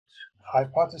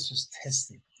hypothesis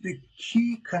testing. The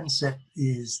key concept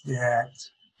is that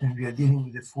when we are dealing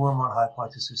with a formal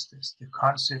hypothesis test, the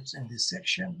concepts in this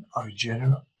section are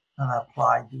general and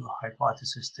apply to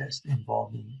hypothesis test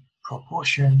involving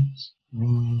proportions,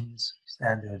 means,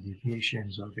 standard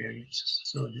deviations, or variances.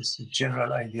 So this is a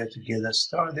general idea to get us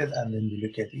started, and then we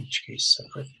look at each case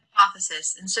separately.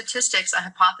 Hypothesis. In statistics, a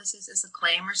hypothesis is a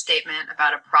claim or statement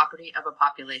about a property of a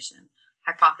population.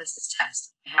 Hypothesis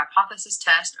test. A hypothesis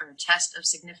test, or a test of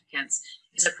significance,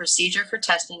 is a procedure for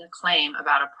testing a claim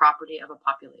about a property of a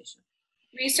population.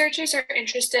 Researchers are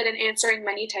interested in answering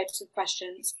many types of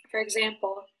questions. For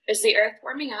example, is the Earth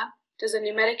warming up? Does a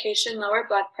new medication lower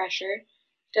blood pressure?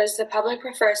 Does the public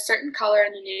prefer a certain color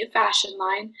in the new fashion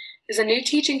line? Is a new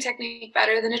teaching technique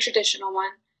better than a traditional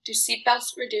one? Do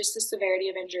seatbelts reduce the severity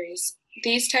of injuries?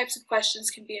 These types of questions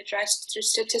can be addressed through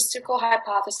statistical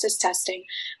hypothesis testing,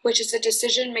 which is a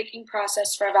decision-making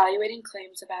process for evaluating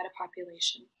claims about a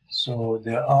population. So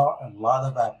there are a lot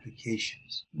of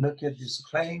applications. Look at this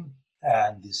claim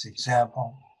and this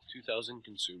example. 2,000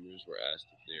 consumers were asked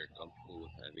if they are comfortable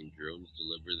with having drones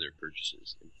deliver their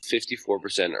purchases.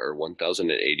 54%, or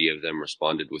 1,080 of them,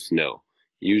 responded with no.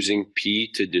 Using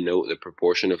P to denote the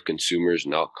proportion of consumers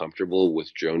not comfortable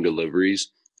with drone deliveries,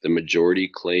 the majority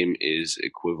claim is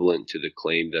equivalent to the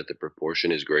claim that the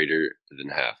proportion is greater than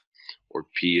half, or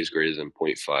P is greater than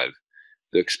 0.5.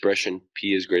 The expression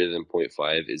P is greater than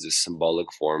 0.5 is a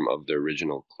symbolic form of the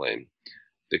original claim.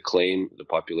 The claim, the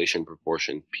population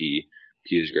proportion P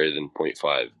is greater than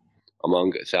 0.5. Among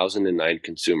 1,009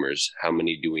 consumers, how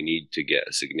many do we need to get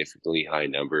a significantly high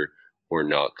number who are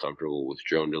not comfortable with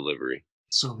drone delivery?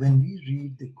 So when we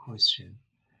read the question,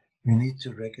 we need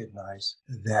to recognize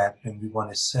that when we want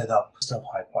to set up a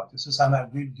hypothesis, and I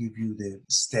will give you the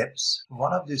steps.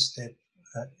 One of the steps,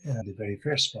 the very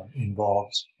first one,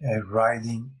 involves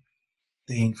writing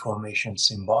the information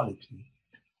symbolically,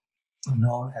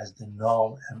 known as the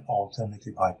null and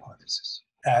alternative hypothesis.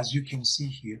 As you can see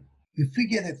here, if we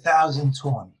get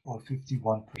 1,020 or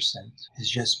 51%, it's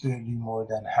just barely more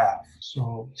than half.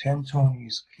 So 1020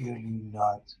 is clearly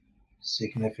not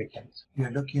significant. We're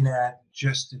looking at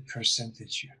just the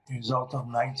percentage here. The result of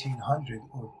 1,900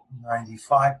 or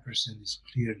 95% is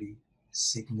clearly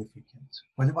significant.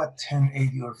 What about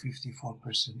 1080 or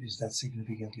 54%? Is that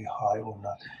significantly high or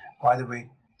not? By the way,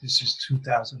 this is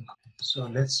 2,000. So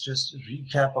let's just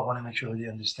recap. I want to make sure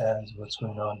everybody understands what's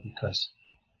going on because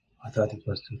I thought it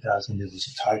was 2,000. There was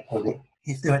a typo there.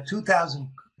 If there are 2,000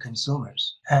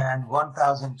 consumers and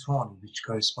 1,020, which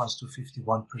corresponds to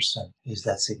 51%, is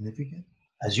that significant?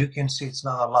 As you can see, it's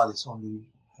not a lot. It's only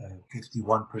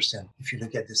 51%. If you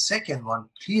look at the second one,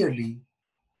 clearly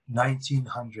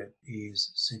 1,900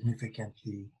 is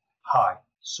significantly high.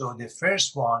 So the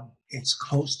first one, it's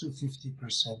close to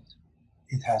 50%.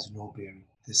 It has no bearing.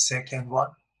 The second one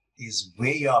is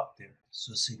way up there,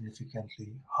 so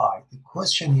significantly high. The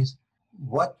question is,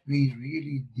 what we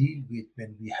really deal with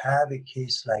when we have a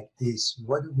case like this,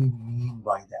 what do we mean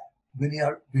by that?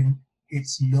 When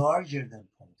it's larger than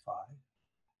 0.5,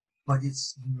 but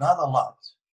it's not a lot,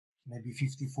 maybe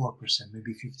 54%,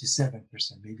 maybe 57%,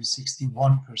 maybe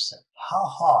 61%. How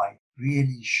high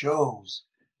really shows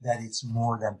that it's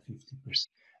more than 50%?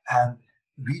 And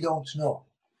we don't know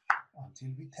until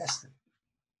we test it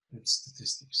with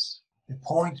statistics. The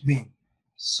point being,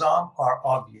 some are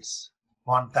obvious.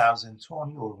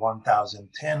 1,020 or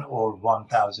 1,010 or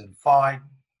 1,005,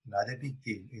 not a big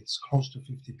deal. It's close to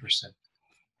 50%.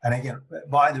 And again,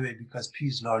 by the way, because P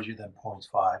is larger than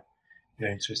 0.5, we're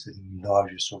interested in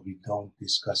larger, so we don't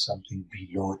discuss something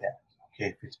below that.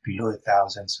 Okay, if it's below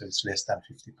 1,000, so it's less than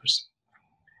 50%.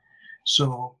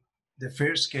 So the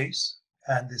first case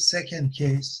and the second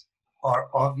case are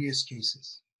obvious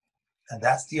cases. And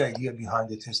that's the idea behind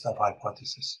the test of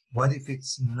hypothesis. What if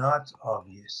it's not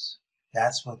obvious?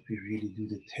 That's what we really do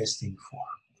the testing for.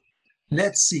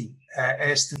 Let's see.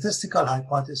 A statistical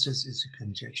hypothesis is a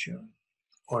conjecture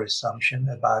or assumption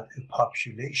about a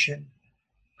population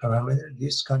parameter.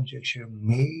 This conjecture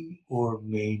may or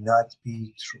may not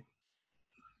be true.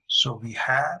 So we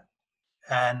have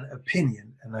an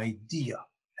opinion, an idea,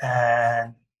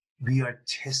 and we are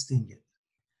testing it.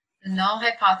 The null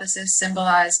hypothesis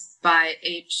symbolized by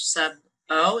H sub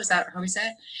O, is that how we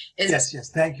say it?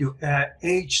 Yes, thank you.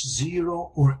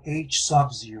 H0 or H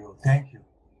sub 0, thank you.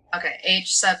 Okay,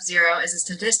 H sub 0 is a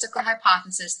statistical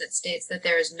hypothesis that states that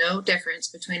there is no difference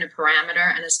between a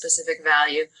parameter and a specific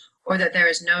value, or that there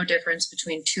is no difference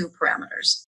between two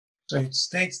parameters. So it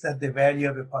states that the value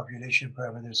of a population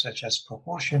parameter such as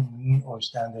proportion, mean, or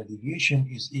standard deviation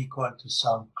is equal to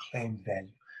some claimed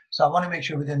value. So I want to make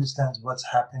sure we understand what's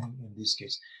happening in this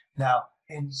case. Now,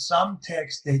 In some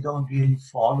texts, they don't really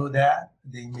follow that.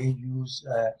 They may use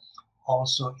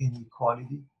also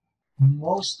inequality.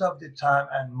 Most of the time,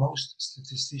 and most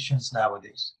statisticians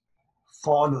nowadays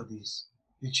follow this,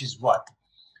 which is what?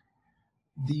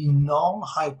 The null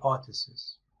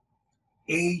hypothesis,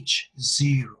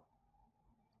 H0,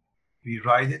 we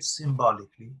write it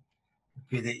symbolically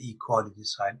with the equality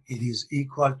sign. It is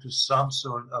equal to some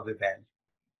sort of a value.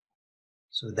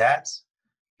 So that's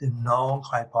the null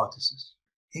hypothesis.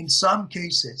 In some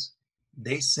cases,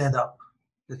 they set up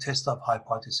the test of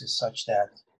hypothesis such that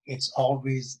it's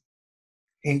always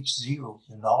H0,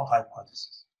 the null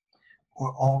hypothesis,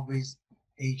 or always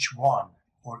H1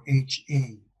 or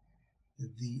HA,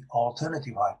 the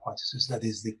alternative hypothesis, that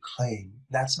is the claim.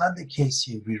 That's not the case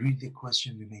here. We read the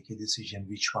question, we make a decision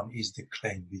which one is the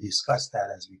claim. We discuss that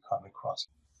as we come across.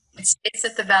 It states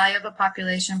that the value of a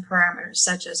population parameter,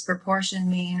 such as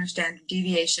proportion, mean, or standard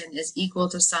deviation, is equal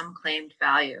to some claimed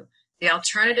value. The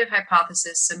alternative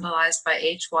hypothesis, symbolized by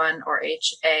H1 or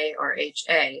HA or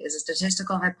HA, is a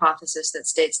statistical hypothesis that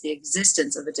states the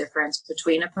existence of a difference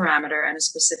between a parameter and a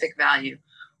specific value,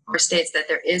 or states that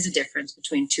there is a difference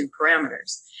between two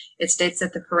parameters. It states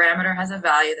that the parameter has a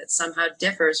value that somehow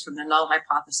differs from the null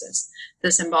hypothesis,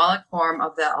 the symbolic form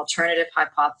of the alternative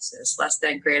hypothesis, less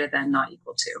than, greater than, not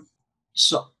equal to.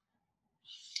 So,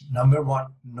 number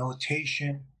one,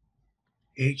 notation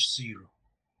H0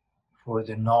 for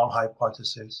the null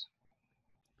hypothesis,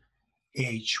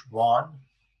 H1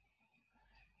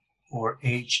 or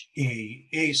HA.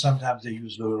 A, sometimes they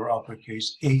use lower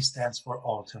uppercase. A stands for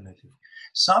alternative.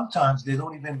 Sometimes they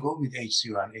don't even go with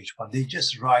H0 and H1. They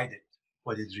just write it,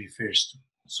 what it refers to.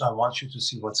 So I want you to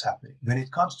see what's happening. When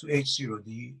it comes to H0,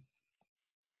 the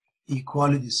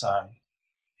equality sign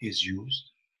is used.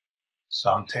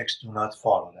 Some texts do not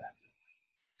follow that.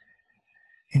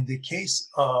 In the case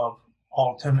of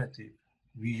alternative,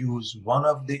 we use one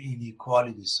of the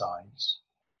inequality signs,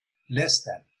 less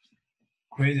than,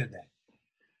 greater than,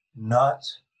 not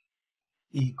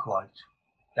equal to.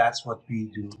 That's what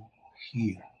we do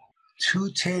here.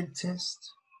 Two-tail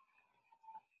test,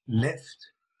 left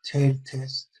tail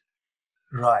test,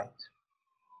 right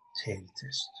tail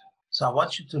test. So I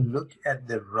want you to look at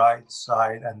the right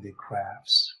side and the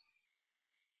graphs.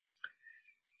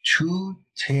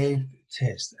 Two-tailed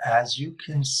test, as you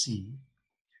can see,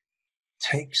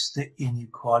 takes the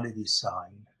inequality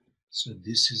sign. So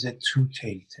this is a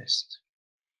two-tailed test.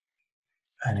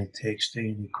 And it takes the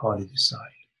inequality sign.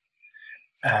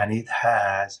 And it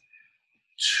has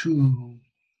two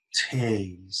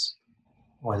tails.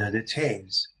 What are the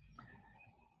tails?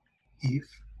 If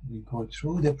we go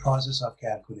through the process of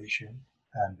calculation,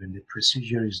 and when the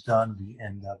procedure is done, we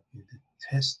end up with the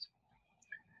test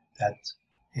that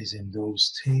is in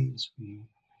those tails, we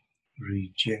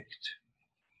reject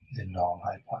the null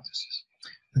hypothesis.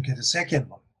 Look at the second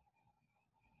one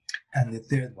and the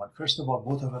third one. First of all,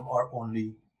 both of them are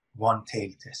only one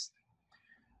tail test.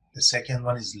 The second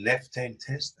one is left tail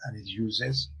test, and it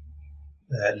uses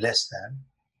less than.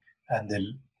 And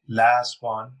the last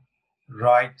one,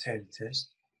 right tail test,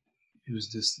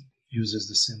 uses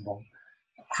the symbol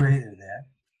greater than.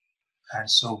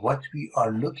 And so what we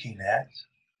are looking at,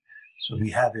 so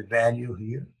we have a value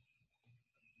here.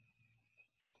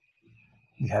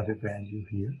 We have a value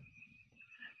here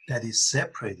that is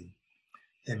separating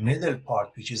the middle part,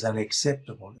 which is an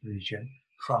acceptable region,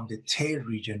 from the tail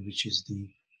region, which is the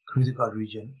critical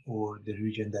region, or the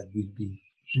region that will be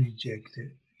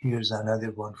rejected. Here's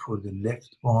another one for the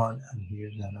left one, and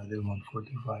here's another one for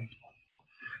the right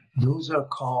one. Those are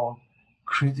called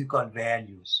critical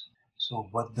values. So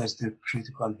what does the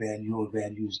critical value or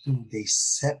values do? They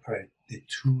separate the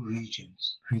two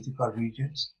regions, critical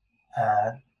regions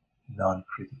and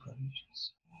non-critical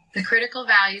regions. The critical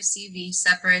value CV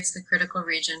separates the critical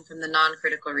region from the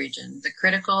non-critical region. The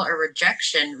critical or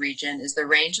rejection region is the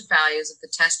range of values of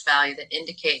the test value that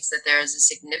indicates that there is a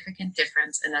significant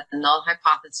difference and that the null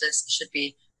hypothesis should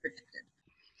be rejected.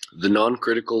 The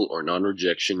non-critical or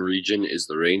non-rejection region is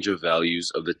the range of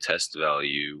values of the test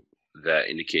value that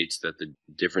indicates that the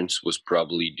difference was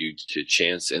probably due to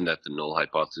chance and that the null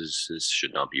hypothesis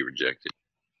should not be rejected.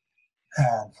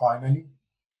 And finally,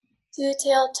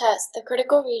 two-tailed test. The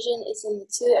critical region is in the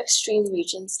two extreme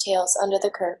regions, tails under the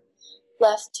curve.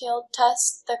 Left-tailed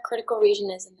test. The critical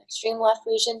region is in the extreme left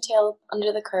region, tail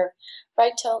under the curve.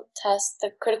 Right-tailed test.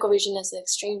 The critical region is the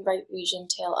extreme right region,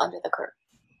 tail under the curve.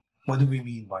 What do we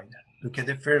mean by that? Look at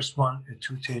the first one, a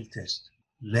two-tailed test.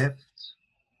 Left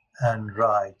and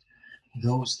right.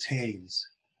 Those tails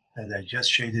that are just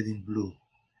shaded in blue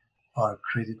are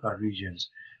critical regions.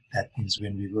 That means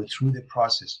when we go through the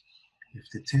process, if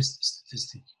the test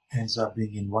statistic ends up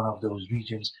being in one of those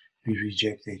regions, we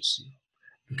reject H0.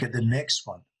 Look at the next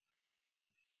one.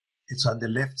 It's on the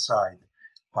left side.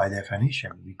 By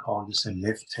definition, we call this a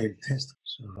left tail test.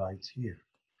 So right here.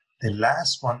 The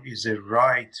last one is a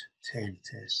right tail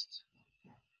test.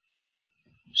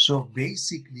 So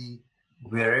basically,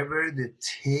 wherever the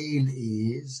tail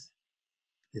is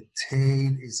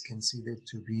considered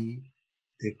to be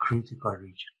the critical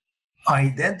region.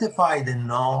 Identify the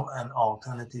null and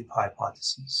alternative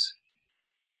hypotheses.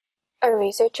 A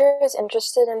researcher is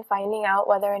interested in finding out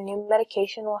whether a new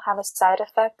medication will have a side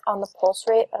effect on the pulse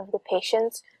rate of the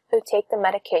patients who take the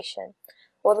medication.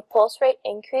 Will the pulse rate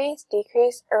increase,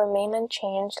 decrease, or remain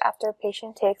unchanged after a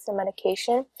patient takes the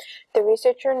medication? The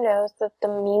researcher knows that the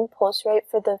mean pulse rate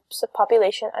for the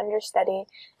population under study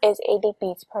is 80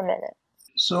 beats per minute.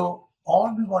 So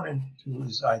all we want to do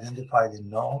is identify the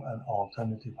null and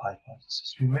alternative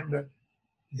hypothesis. Remember,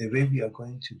 the way we are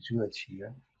going to do it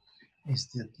here is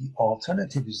that the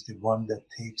alternative is the one that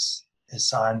takes a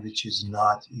sign which is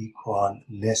not equal,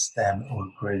 less than, or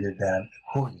greater than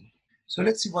according. So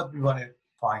let's see what we want to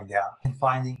find out.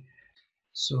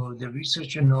 So the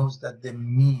researcher knows that the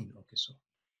mean, okay, so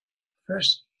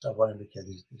first I want to look at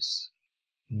is this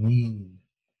mean.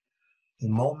 The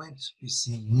moment we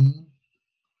see mean,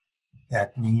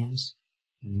 that means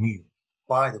mu.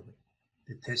 By the way,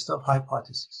 the test of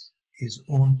hypothesis is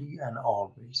only and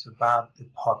always about the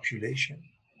population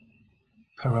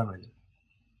parameter,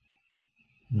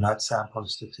 not sample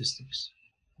statistics.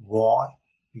 Why?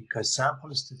 Because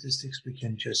sample statistics, we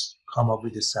can just come up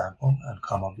with a sample and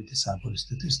come up with the sample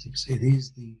statistics. It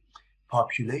is the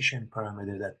population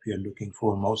parameter that we are looking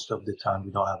for most of the time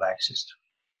we don't have access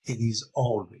to. It is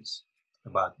always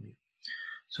about mu.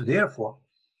 So therefore,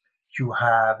 you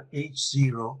have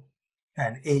H0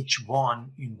 and H1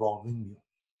 involving mu.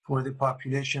 For the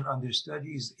population under study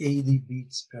is 80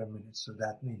 beats per minute. So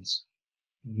that means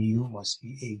mu must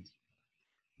be 80.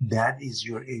 That is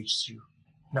your H0.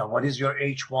 Now, what is your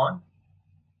H1?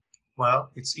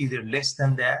 Well, it's either less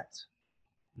than that,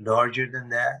 larger than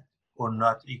that, or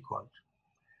not equal.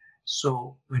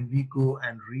 So when we go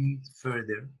and read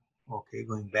further, okay,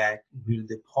 going back, will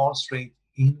the pulse rate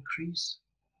increase?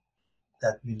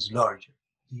 That means larger.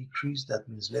 Decrease, that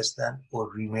means less than, or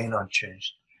remain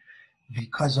unchanged.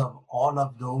 Because of all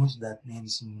of those, that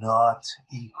means not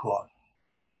equal.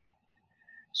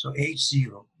 So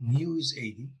H0, mu is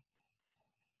 80.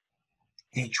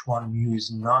 H1 mu is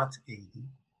not 80.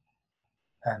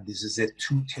 And this is a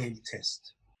two-tailed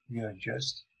test. We are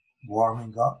just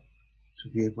warming up to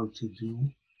be able to do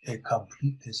a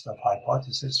complete test of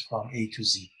hypothesis from A to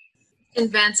Z.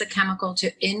 Invents a chemical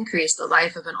to increase the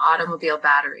life of an automobile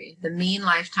battery. The mean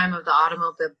lifetime of the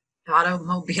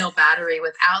automobile battery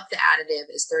without the additive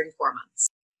is 34 months.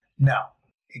 Now,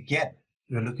 again,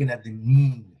 we're looking at the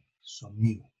mean, so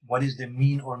mu. What is the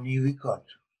mean or mu equal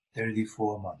to?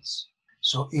 34 months.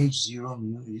 So H0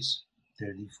 mu is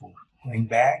 34. Going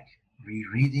back,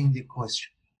 rereading the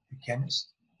question. The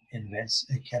chemist invents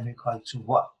a chemical to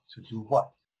what? To do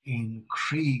what?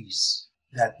 Increase.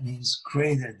 That means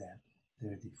greater than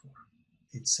 34.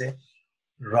 It's a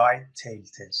right tail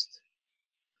test.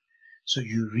 So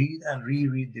you read and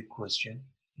reread the question,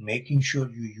 making sure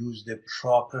you use the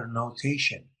proper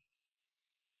notation.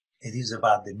 It is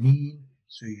about the mean,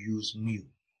 so you use mu.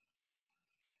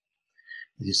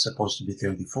 It is supposed to be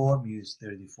 34, mu is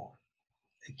 34.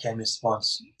 The chemist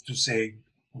wants to say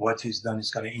what he's done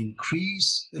is going to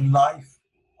increase the life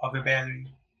of a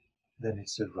battery, then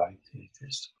it's the right tail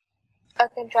test. A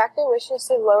contractor wishes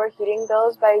to lower heating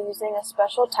bills by using a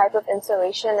special type of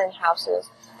insulation in houses.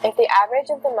 If the average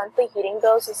of the monthly heating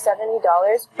bills is $70,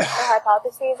 the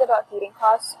hypotheses about heating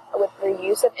costs with the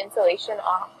use of insulation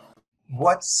are.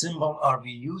 What symbol are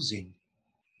we using?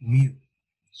 Mu.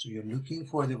 So you're looking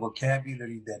for the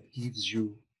vocabulary that gives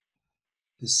you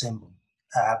the symbol.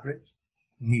 Average,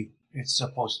 mu. It's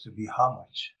supposed to be how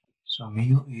much? So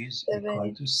mu is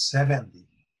equal to 70.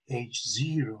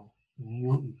 H0,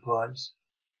 mu equals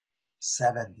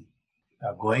 70.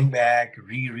 Now going back,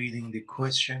 rereading the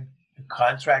question, the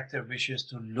contractor wishes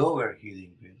to lower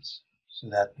heating bills. So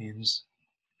that means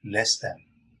less than.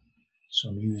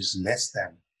 So mu is less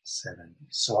than 70.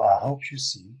 So I hope you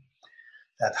see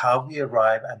that how we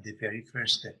arrive at the very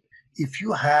first step. If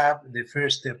you have the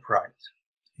first step right,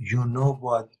 you know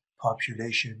what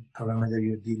population parameter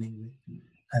you're dealing with,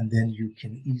 and then you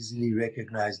can easily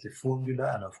recognize the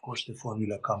formula, and of course the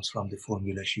formula comes from the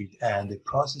formula sheet, and the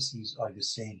processes are the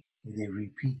same. They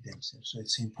repeat themselves. So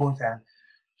it's important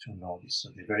to know this. So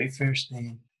the very first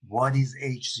thing, what is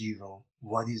H0?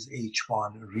 What is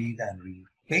H1? Read and read.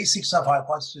 Basics of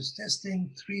hypothesis testing,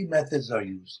 3 methods are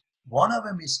used. One of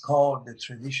them is called the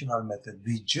traditional method.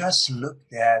 We just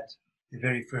looked at the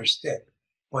very first step.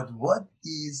 But what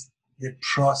is the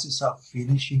process of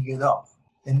finishing it off?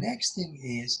 The next thing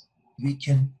is we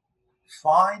can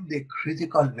find the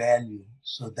critical value.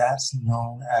 So that's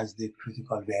known as the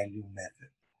critical value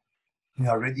method. We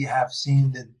already have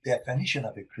seen the definition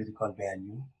of a critical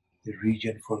value, the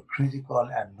region for critical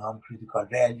and non-critical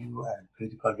value, and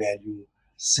critical value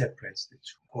separates the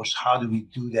two. Of course, how do we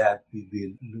do that? We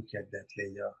will look at that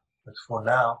later. But for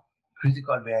now,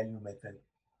 critical value method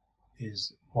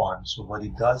is one. So what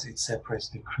it does, it separates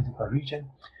the critical region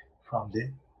from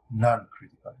the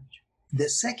non-critical region. The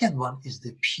second one is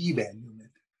the p-value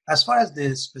method. As far as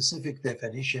the specific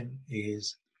definition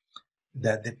is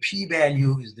that the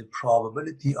p-value is the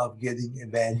probability of getting a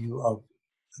value of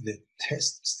the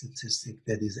test statistic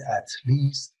that is at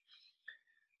least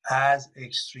as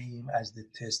extreme as the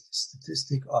test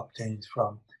statistic obtained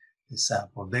from the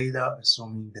sample data,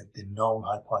 assuming that the known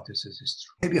hypothesis is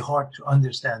true. It may be hard to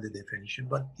understand the definition,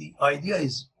 but the idea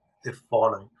is the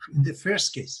following. In the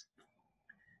first case,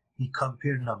 we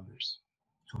compare numbers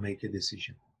to make a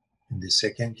decision. In the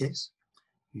second case,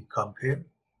 we compare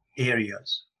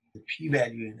areas. The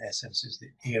p-value in essence is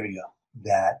the area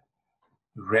that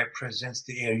represents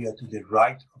the area to the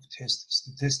right of test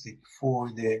statistic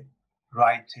for the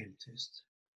right tail test,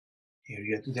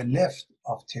 area to the left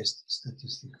of test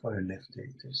statistic for a left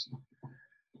tail test,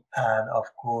 and of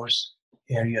course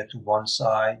area to one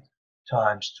side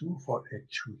times 2 for a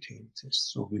two tail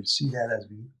test. So we'll see that as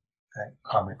we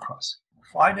come across.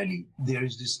 Finally, there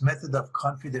is this method of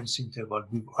confidence interval.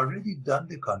 We've already done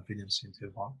the confidence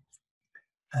interval,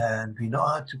 and we know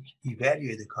how to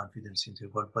evaluate the confidence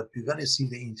interval, but we're going to see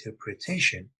the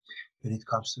interpretation when it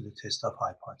comes to the test of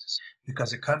hypothesis.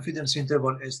 Because a confidence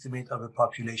interval estimate of a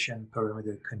population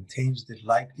parameter contains the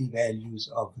likely values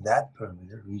of that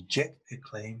parameter, reject a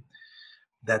claim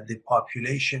that the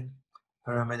population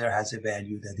parameter has a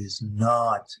value that is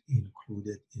not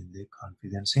included in the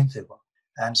confidence interval.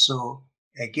 And so,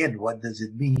 again, what does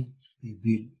it mean? We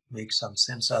will make some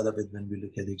sense out of it when we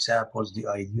look at examples. The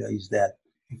idea is that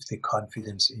if the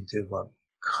confidence interval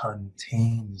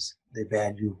contains the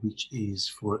value which is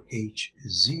for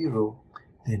H0,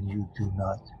 then you do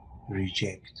not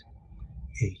reject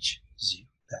H0.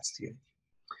 That's the idea,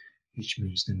 which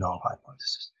means the null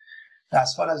hypothesis.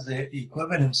 As far as the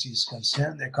equivalency is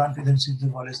concerned, a confidence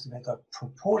interval estimate of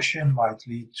proportion might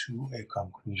lead to a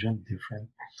conclusion different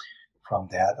from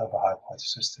that of a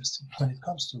hypothesis testing. When it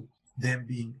comes to them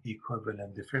being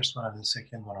equivalent, the first one and the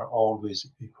second one are always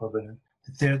equivalent.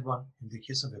 The third one, in the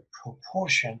case of a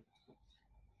proportion,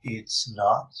 it's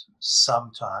not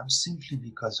sometimes, simply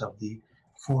because of the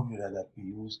formula that we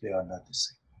use, they are not the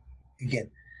same.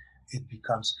 Again, it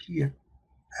becomes clear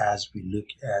as we look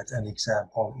at an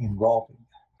example involving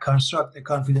construct a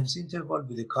confidence interval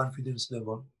with a confidence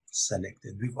level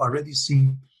selected. We've already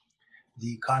seen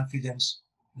the confidence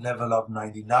level of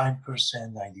 99%,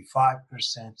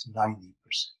 95%, 90%.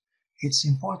 It's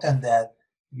important that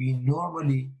we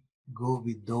normally go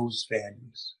with those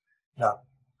values. Now,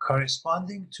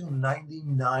 corresponding to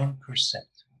 99%,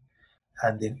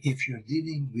 and then if you're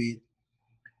dealing with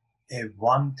a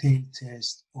one-tail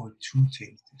test or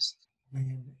two-tail test,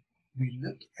 when we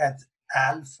look at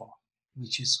alpha,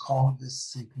 which is called the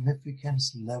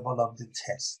significance level of the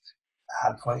test,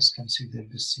 alpha is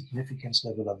considered the significance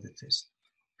level of the test.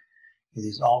 It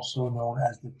is also known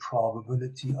as the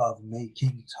probability of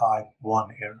making type 1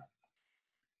 error.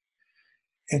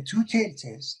 A two-tail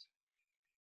test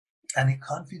and a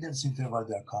confidence interval,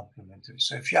 they are complementary.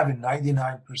 So if you have a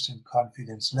 99%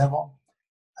 confidence level,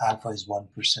 alpha is 1%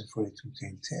 for a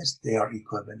two-tail test, they are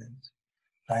equivalent.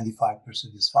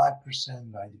 95% is 5%,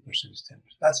 90% is 10%.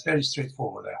 That's very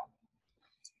straightforward.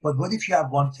 But what if you have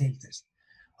one-tail test?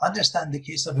 Understand the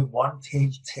case of a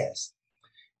one-tail test.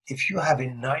 If you have a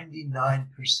 99%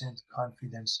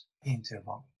 confidence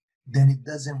interval, then it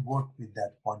doesn't work with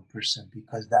that 1%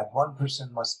 because that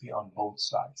 1% must be on both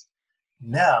sides.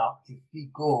 Now, if we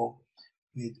go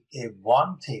with a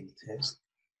one-tail test,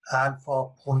 alpha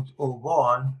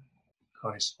 0.01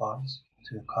 corresponds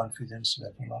to a confidence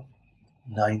level of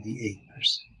 98%.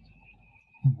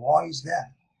 Why is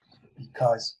that?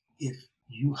 Because if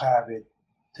you have a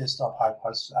test of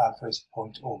hypothesis alpha is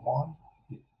 0.01,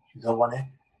 you don't want to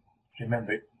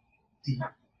remember the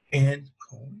end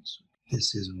points.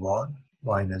 This is 1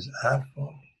 minus alpha,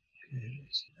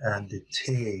 and the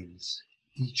tails,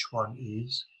 each one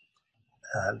is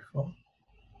alpha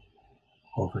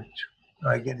over 2.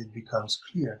 Now again, it becomes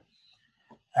clear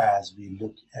as we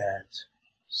look at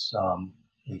some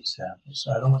example.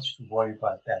 So I don't want you to worry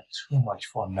about that too much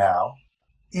for now.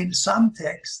 In some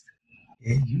text,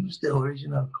 it used the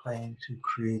original claim to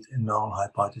create a null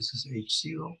hypothesis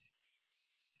H0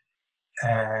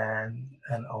 and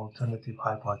an alternative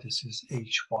hypothesis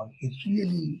H1. It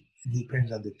really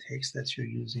depends on the text that you're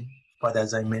using. But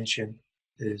as I mentioned,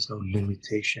 there is no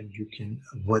limitation. You can,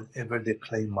 whatever the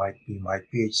claim might be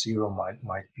H0,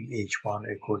 might be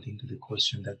H1 according to the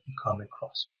question that we come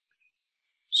across.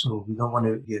 So we don't want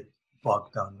to get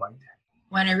bogged down by that.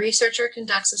 When a researcher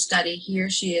conducts a study, he or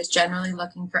she is generally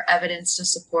looking for evidence to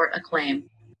support a claim.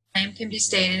 A claim can be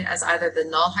stated as either the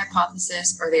null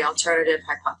hypothesis or the alternative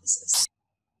hypothesis.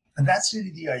 And that's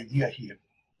really the idea here.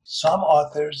 Some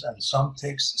authors and some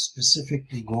texts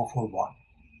specifically go for one.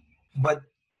 But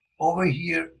over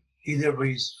here, either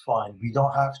way is fine. We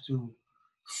don't have to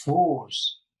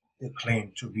force the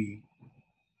claim to be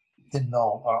the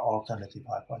null or alternative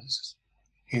hypothesis.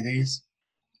 It is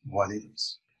what it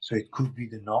is. So it could be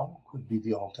the null, could be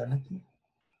the alternative.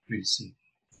 We'll see.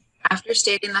 After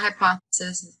stating the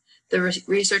hypothesis, the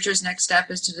researcher's next step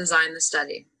is to design the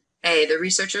study. A, the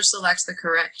researcher selects the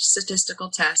correct statistical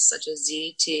test, such as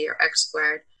Z, T, or X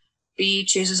squared. B,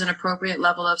 chooses an appropriate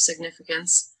level of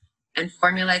significance and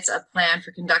formulates a plan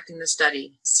for conducting the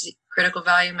study. C, critical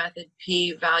value method,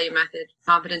 P, value method,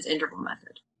 confidence interval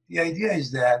method. The idea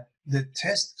is that the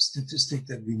test statistic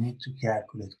that we need to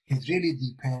calculate, it really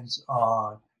depends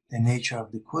on the nature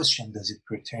of the question. Does it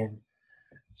pertain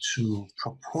to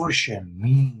proportion,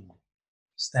 mean,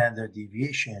 standard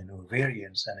deviation, or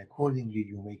variance? And accordingly,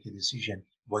 you make a decision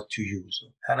what to use.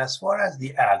 And as far as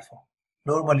the alpha,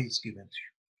 normally it's given to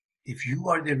you. If you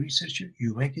are the researcher,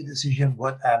 you make a decision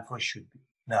what alpha should be.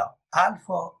 Now,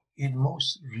 alpha in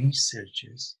most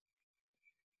researches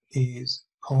is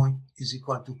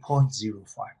equal to 0.05.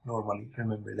 Normally,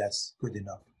 remember, that's good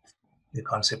enough. The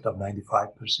concept of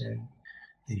 95%,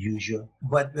 the usual.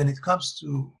 But when it comes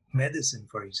to medicine,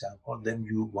 for example, then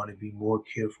you want to be more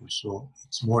careful. So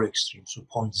it's more extreme. So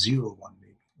 0.01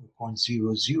 maybe, or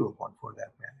 0.001 for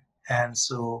that matter. And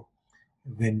so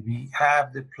when we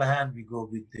have the plan, we go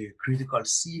with the critical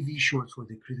CV, short for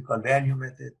the critical value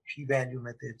method, p-value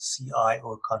method, CI,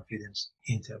 or confidence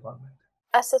interval method.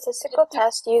 A statistical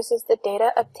test uses the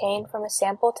data obtained from a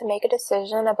sample to make a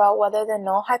decision about whether the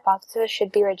null hypothesis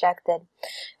should be rejected.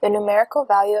 The numerical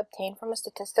value obtained from a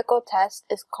statistical test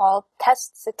is called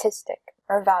test statistic,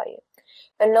 or value.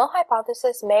 The null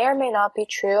hypothesis may or may not be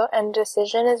true, and a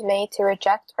decision is made to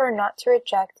reject or not to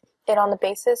reject it on the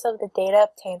basis of the data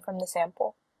obtained from the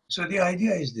sample. So the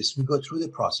idea is this: we go through the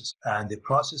process, and the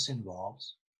process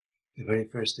involves the very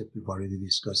first step we've already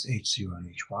discussed, H0 and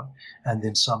H1, and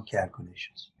then some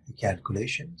calculations. The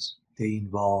calculations, they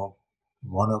involve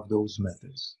one of those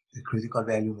methods, the critical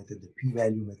value method, the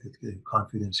p-value method, the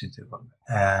confidence interval.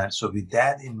 And so with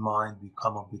that in mind, we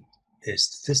come up with a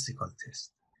statistical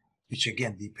test, which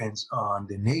again depends on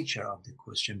the nature of the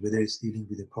question, whether it's dealing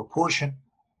with a proportion,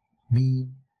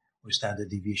 mean, or standard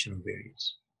deviation or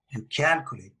variance. You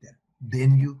calculate that,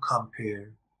 then you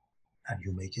compare, and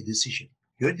you make a decision.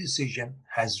 Your decision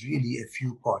has really a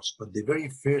few parts, but the very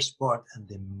first part and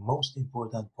the most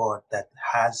important part that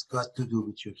has got to do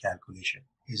with your calculation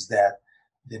is that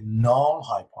the null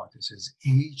hypothesis,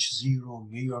 H0,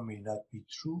 may or may not be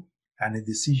true, and a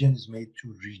decision is made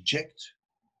to reject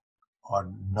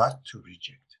or not to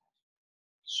reject.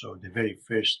 So the very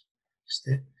first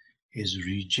step is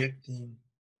rejecting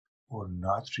or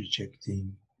not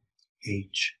rejecting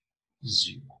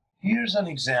H0. Here's an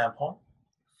example.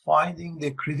 Finding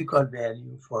the critical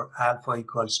value for alpha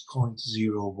equals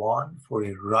 0.01 for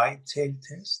a right tail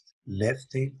test,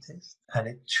 left tail test, and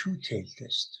a two tail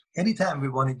test. Anytime we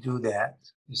want to do that,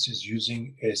 this is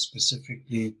using a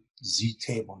specifically Z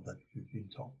table that we've been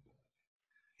told.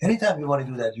 Anytime we want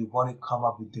to do that, you want to come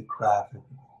up with the graph.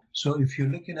 So if you're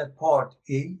looking at part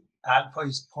A, alpha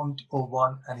is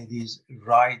 0.01 and it is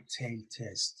right tail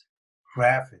test.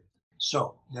 Graph it.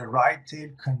 So the right tail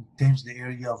contains the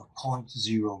area of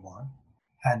 0.01,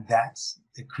 and that's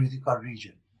the critical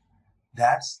region.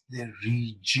 That's the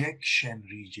rejection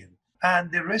region.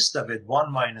 And the rest of it,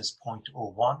 1 minus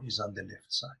 0.01, is on the left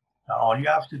side. Now all you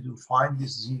have to do, find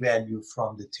this Z value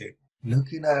from the table.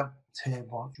 Looking at a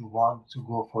table, you want to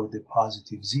go for the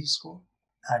positive Z score,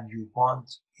 and you want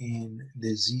in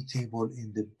the Z table,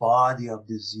 in the body of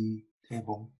the Z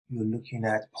table, you're looking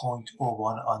at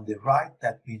 0.01 on the right.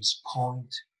 That means 0.99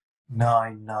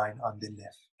 on the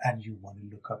left. And you want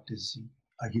to look up the Z.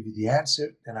 I give you the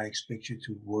answer, then I expect you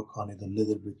to work on it a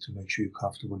little bit to make sure you're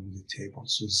comfortable with the table.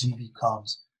 So Z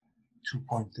becomes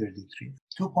 2.33.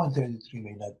 2.33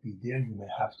 may not be there. You may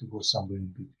have to go somewhere in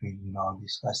between. I'll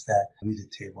discuss that with the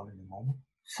table in a moment.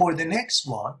 For the next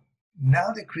one,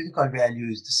 now the critical value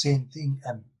is the same thing,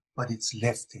 but it's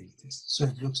left tail test. So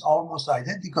it looks almost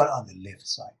identical on the left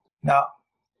side. Now,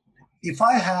 if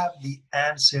I have the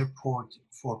answer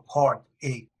for part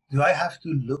A, do I have to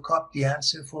look up the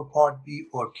answer for part B,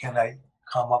 or can I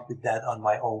come up with that on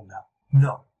my own now?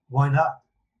 No. Why not?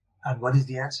 And what is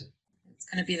the answer? It's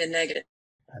going to be the negative.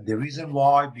 And the reason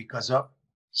why, because of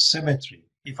symmetry.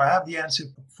 If I have the answer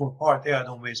for part A, I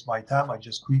don't waste my time. I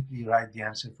just quickly write the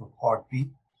answer for part B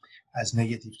as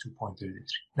negative 2.33.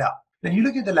 Now, when you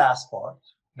look at the last part,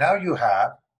 now you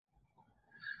have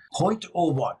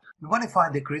 0.01. We want to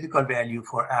find the critical value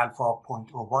for alpha of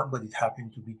 0.01, but it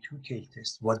happened to be two-tailed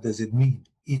test. What does it mean?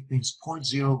 It means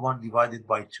 0.01 divided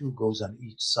by 2 goes on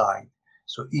each side.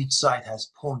 So each side has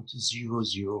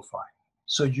 0.005.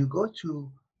 So you go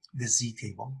to the Z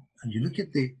table and you look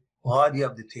at the body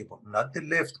of the table, not the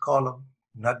left column,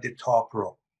 not the top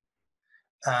row.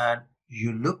 And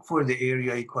you look for the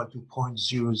area equal to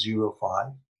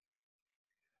 0.005.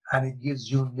 And it gives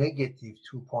you negative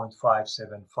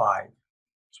 2.575.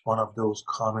 It's one of those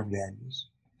common values.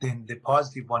 Then the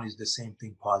positive one is the same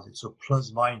thing, positive. So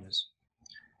plus minus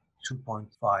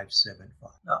 2.575.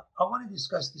 Now, I want to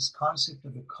discuss this concept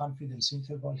of a confidence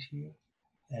interval here.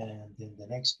 And then the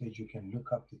next page, you can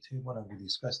look up the table and we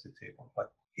discuss the table.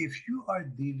 But if you are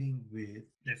dealing with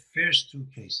the first two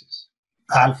cases,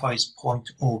 alpha is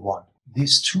 0.01.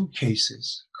 These two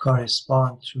cases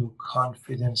correspond to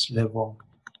confidence level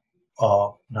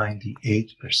of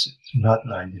 98%, not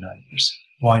 99%.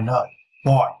 Why not?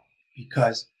 Why?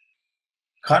 Because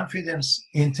confidence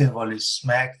interval is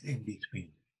smacked in between.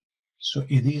 So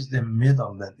it is the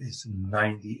middle that is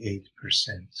 98%.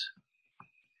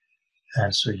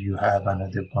 And so you have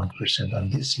another 1% on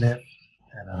this left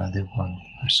and another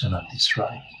 1% on this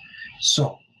right.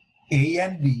 So A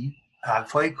and B,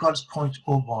 alpha equals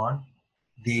 0.01,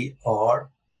 they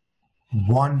are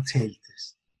one-tail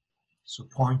test. So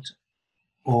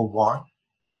 0.01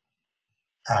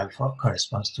 alpha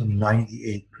corresponds to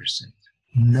 98%,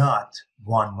 not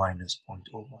 1 minus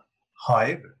 0.01.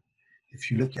 However, if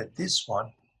you look at this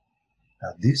one,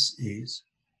 now this is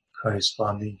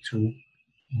corresponding to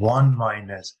 1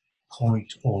 minus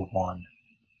 0.01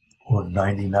 or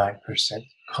 99%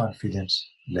 confidence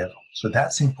level. So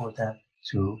that's important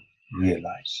to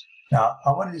realize. Now,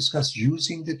 I want to discuss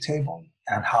using the table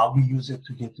and how we use it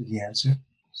to get to the answer.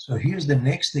 So here's the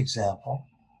next example.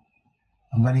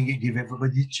 I'm going to give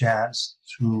everybody a chance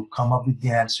to come up with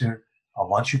the answer. I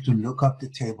want you to look up the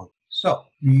table. So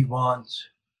we want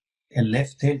a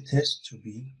left tail test to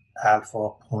be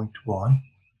alpha 0.1.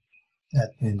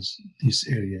 That means this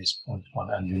area is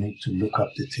 0.1, and you need to look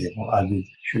up the table. I will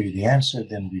show you the answer,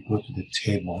 then we go to the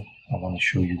table. I want to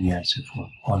show you the answer for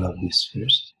all of this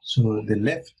first. So the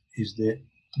left is the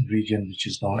region which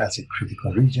is known as a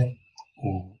critical region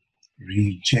or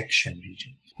rejection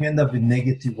region. We end up with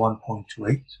negative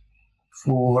 1.28.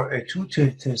 For a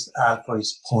two-tailed test, alpha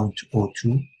is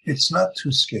 0.02. It's not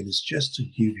to scale, it's just to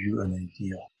give you an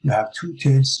idea. You have two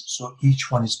tails, so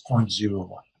each one is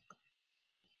 0.01.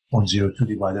 0.02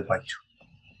 divided by 2.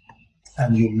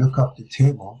 And you look up the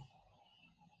table,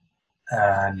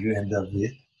 and you end up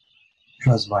with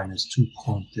plus minus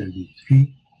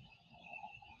 2.33.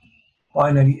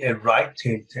 Finally, a right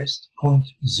tail test,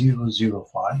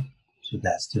 0.005. So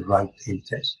that's the right tail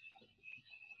test.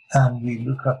 And we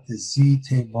look up the Z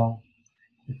table.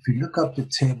 If we look up the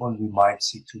table, we might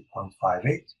see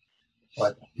 2.58,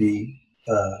 but we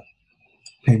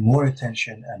pay more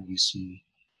attention and we see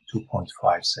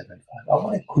 2.575. I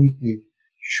want to quickly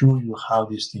show you how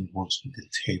this thing works with the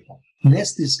table.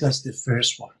 Let's discuss the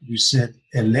first one. We said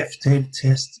a left tail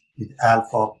test with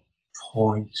alpha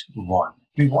 0.1.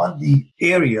 We want the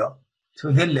area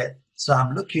to the left. So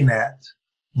I'm looking at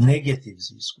negative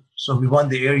z-squared. So we want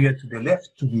the area to the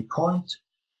left to be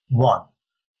 0.1.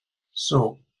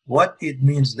 So what it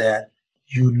means that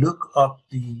you look up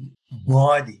the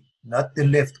body, not the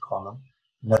left column,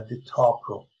 not the top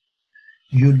row.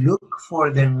 You look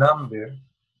for the number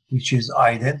which is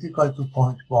identical to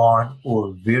 0.1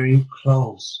 or very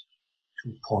close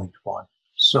to 0.1.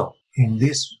 So in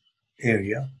this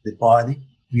area, the body,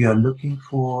 we are looking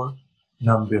for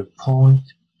number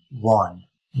 0.1.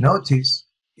 Notice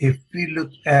if we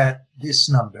look at this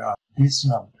number,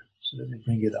 so let me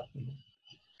bring it up again.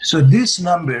 So this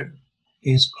number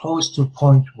is close to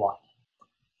 0.1,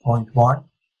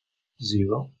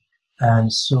 0.10,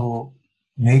 and so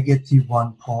negative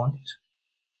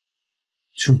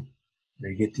 1.2,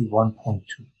 negative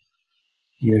 1.2,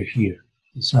 here.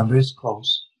 This number is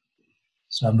close.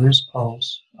 This number is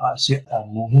close. See,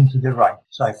 I'm moving to the right.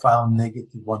 So I found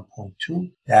negative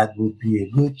 1.2. That would be a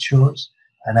good choice.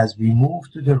 And as we move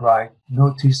to the right,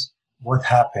 notice what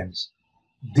happens.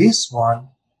 This one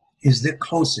is the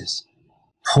closest,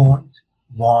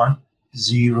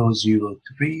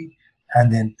 0.1003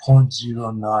 and then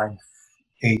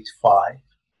 0.0985.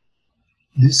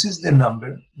 This is the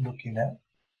number looking at.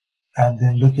 And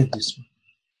then look at this one.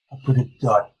 I put a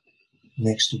dot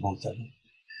next to both of them.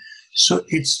 So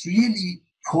it's really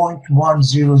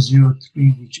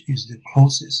 0.1003, which is the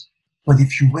closest. But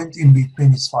if you went in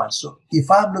between, it's fine. So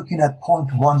if I'm looking at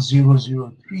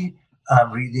 0.1003,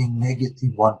 I'm reading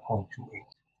negative 1.28.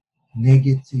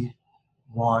 Negative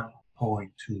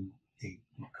 1.28,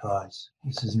 because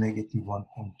this is negative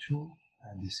 1.2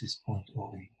 and this is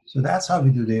 0.08. So that's how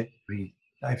we do the read.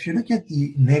 Now, if you look at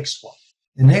the next one,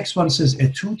 the next one says a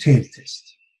two-tailed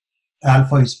test.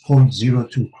 Alpha is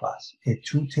 0.02 class. A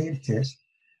two-tailed test,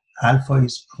 alpha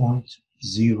is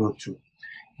 0.02,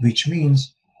 which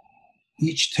means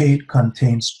each tail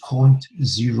contains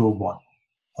 0.01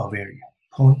 of area,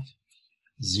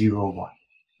 0.01.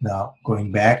 Now,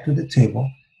 going back to the table,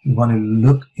 we want to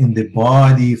look in the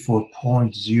body for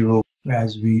 0.0.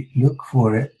 As we look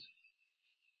for it,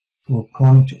 for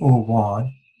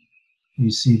 0.01,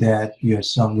 you see that we are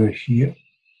somewhere here.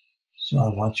 So I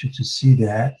want you to see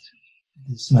that,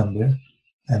 this number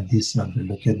and this number.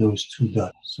 Look at those two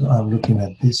dots. So I'm looking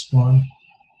at this one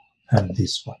and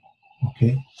this one.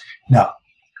 Okay. Now,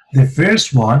 the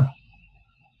first one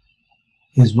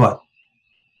is what?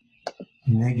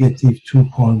 Negative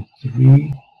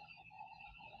 2.32,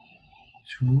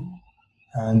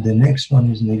 and the next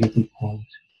one is negative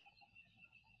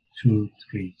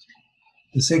 0.23.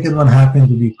 The second one happened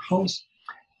to be close,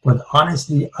 but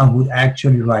honestly, I would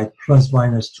actually write plus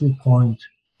minus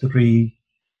 2.3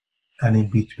 and in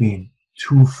between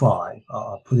 2.5.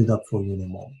 I'll put it up for you in a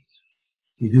moment.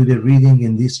 We do the reading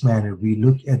in this manner. We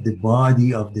look at the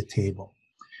body of the table,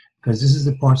 because this is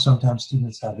the part sometimes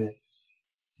students have a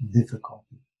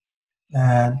difficulty.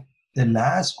 And the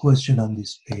last question on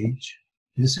this page,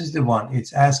 this is the one.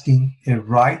 It's asking a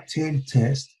right tail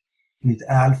test with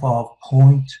alpha of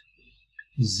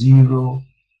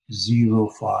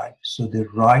 0.005. So the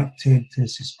right tail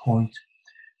test is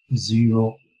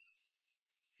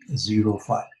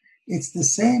 0.005. It's the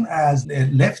same as the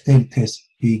left tail test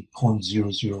being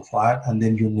 0.005, and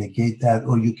then you negate that,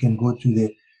 or you can go to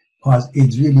the pause.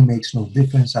 It really makes no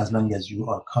difference as long as you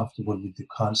are comfortable with the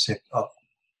concept of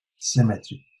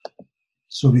symmetry.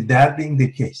 So with that being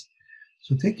the case,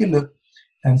 so take a look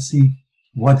and see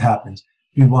what happens.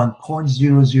 We want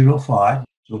 0.005,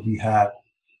 so we have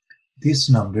this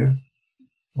number.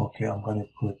 Okay, I'm going to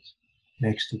put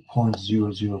next to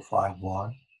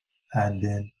 0.0051, and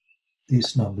then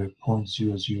this number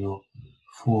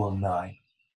 0.0049.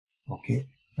 Okay,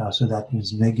 now so that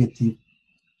means negative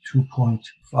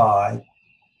 2.5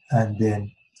 and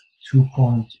then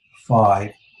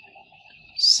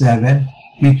 2.57,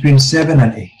 between 7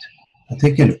 and 8. Now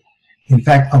take a look. In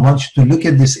fact, I want you to look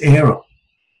at this arrow.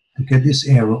 Look at this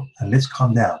arrow, and let's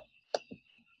come down.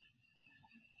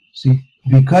 See,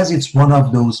 because it's one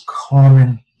of those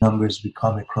common numbers we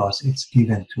come across, it's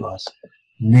given to us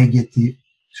negative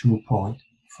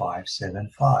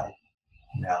 2.575.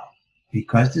 Now,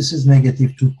 because this is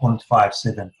negative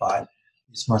 2.575,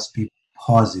 this must be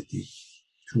positive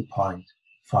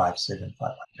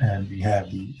 2.575. And we have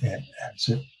the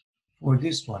answer. For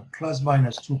this one, plus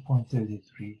minus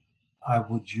 2.33, I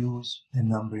would use the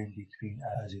number in between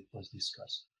as it was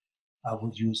discussed. I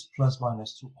would use plus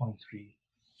minus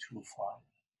 2.325.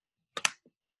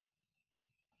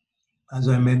 As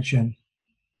I mentioned,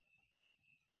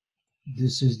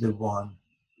 this is the one.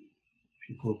 If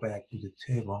you go back to the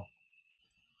table,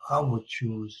 I would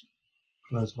choose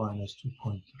plus minus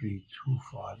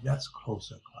 2.325. That's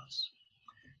closer class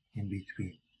in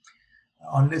between,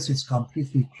 unless it's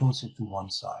completely closer to one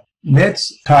side.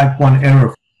 Let's type 1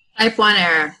 error. Type 1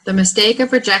 error. The mistake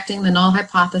of rejecting the null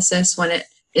hypothesis when it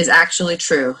is actually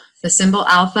true. The symbol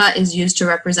alpha is used to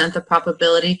represent the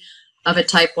probability of a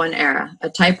type 1 error. A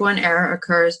type 1 error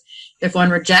occurs if one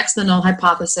rejects the null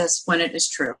hypothesis when it is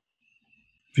true.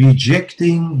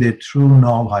 Rejecting the true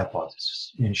null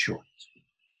hypothesis, in short.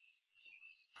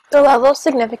 The level of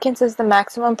significance is the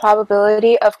maximum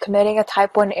probability of committing a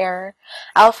type 1 error.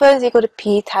 Alpha is equal to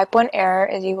P type 1 error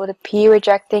is equal to P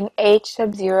rejecting H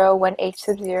sub 0 when H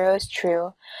sub 0 is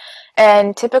true.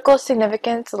 And typical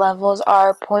significance levels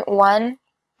are 0.1,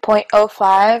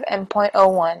 0.05, and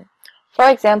 0.01. For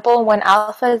example, when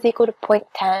alpha is equal to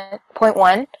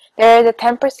 0.1, there is a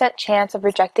 10% chance of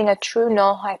rejecting a true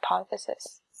null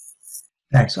hypothesis.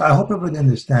 Thanks. I hope everybody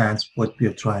understands what we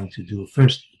are trying to do.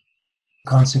 First,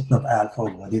 concept of alpha,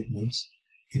 what it means.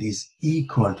 It is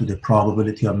equal to the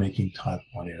probability of making type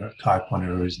 1 error. Type 1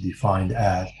 error is defined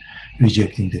as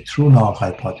rejecting the true null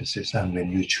hypothesis. And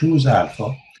when you choose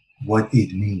alpha, what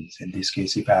it means, in this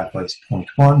case, if alpha is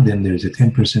 0.1, then there is a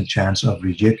 10% chance of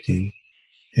rejecting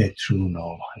a true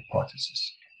null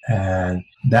hypothesis. And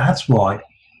that's why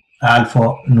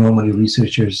alpha, normally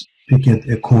researchers pick it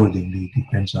accordingly. It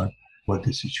depends on what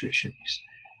the situation is.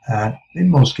 And in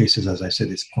most cases, as I said,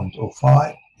 it's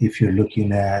 0.05. If you're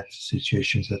looking at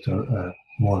situations that are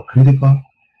more critical,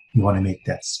 you want to make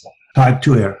that small. Type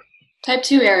 2 error. Type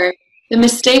 2 error. The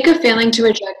mistake of failing to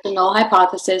reject the null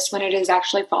hypothesis when it is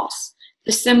actually false.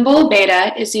 The symbol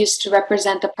beta is used to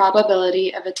represent the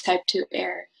probability of a type 2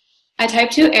 error. A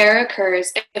type 2 error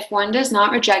occurs if one does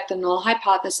not reject the null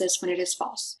hypothesis when it is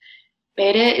false.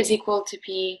 Beta is equal to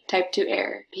P type 2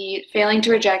 error, P failing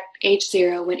to reject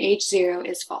H0 when H0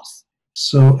 is false.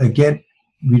 So again,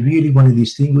 we really want to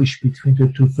distinguish between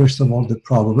the two. First of all, the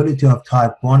probability of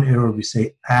type 1 error, we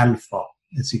say alpha.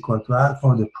 It's equal to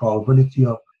alpha, the probability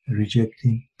of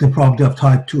rejecting the probability of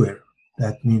type 2 error.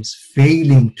 That means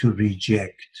failing to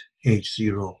reject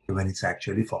H0 when it's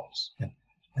actually false.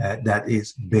 That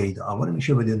is beta. I want to make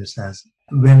sure everybody understands.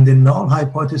 When the null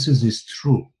hypothesis is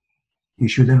true, we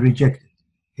shouldn't reject it.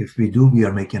 If we do, we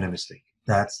are making a mistake.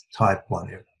 That's type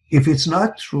 1 error. If it's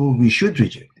not true, we should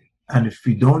reject it. And if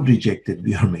we don't reject it,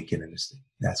 we are making a mistake.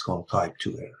 That's called type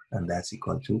 2 error, and that's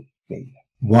equal to beta.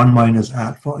 1 minus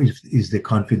alpha is the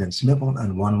confidence level,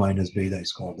 and 1 minus beta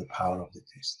is called the power of the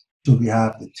test. So we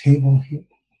have the table here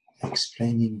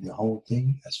explaining the whole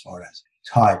thing as far as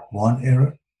type 1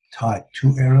 error, type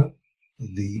 2 error,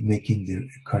 the making the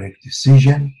correct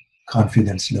decision,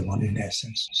 confidence level in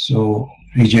essence. So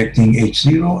rejecting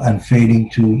H0 and failing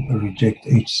to reject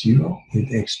H0,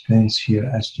 it explains here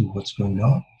as to what's going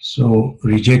on. So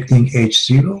rejecting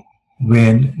H0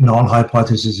 when null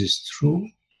hypothesis is true,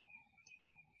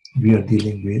 we are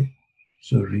dealing with.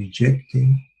 So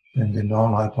rejecting when the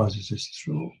null hypothesis is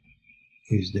true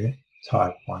is the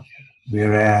type 1 error.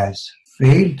 Whereas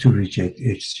fail to reject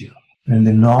H0 when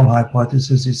the null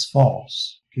hypothesis is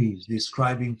false. Please,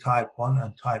 describing type 1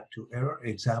 and type 2 error.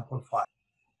 Example 5.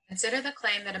 Consider the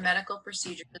claim that a medical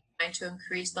procedure designed to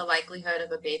increase the likelihood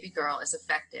of a baby girl is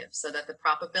effective so that the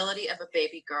probability of a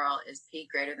baby girl is p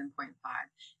greater than 0.5.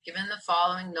 Given the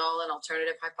following null and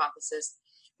alternative hypothesis,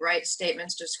 write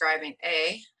statements describing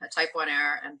A, a type 1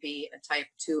 error, and B, a type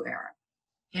 2 error.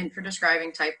 Hint for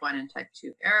describing type 1 and type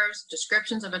 2 errors.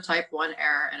 Descriptions of a type 1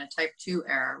 error and a type 2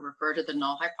 error refer to the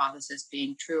null hypothesis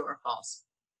being true or false.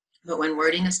 But when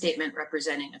wording a statement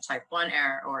representing a type 1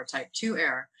 error or a type 2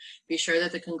 error, be sure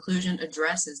that the conclusion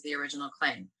addresses the original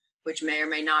claim, which may or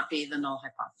may not be the null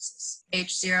hypothesis.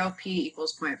 H0, P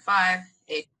equals 0.5,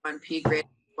 H1, P greater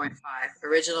than 0.5,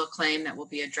 original claim that will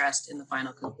be addressed in the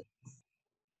final conclusion.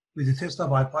 With the test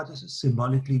of hypothesis,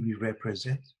 symbolically we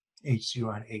represent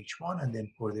H0 and H1, and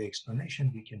then for the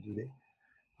explanation we can do the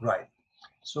right.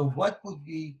 So what would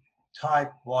be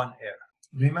type 1 error?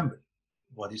 Remember,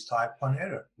 what is type 1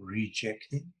 error?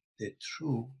 Rejecting the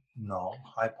true null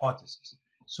hypothesis.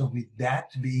 So with that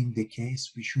being the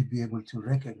case, we should be able to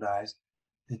recognize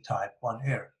the type 1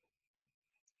 error.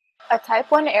 A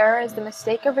type 1 error is the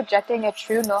mistake of rejecting a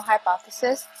true null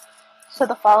hypothesis, so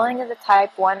the following is a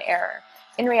type 1 error.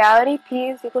 In reality, p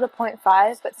is equal to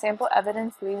 0.5, but sample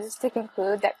evidence leads us to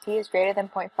conclude that p is greater than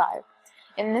 0.5.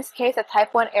 In this case, a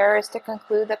type 1 error is to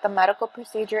conclude that the medical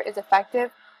procedure is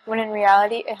effective when in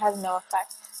reality it has no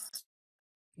effect.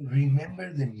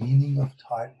 Remember the meaning of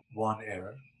type 1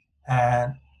 error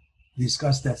and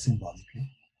discuss that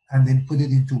symbolically, and then put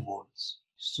it into words.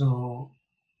 So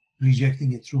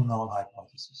rejecting a true null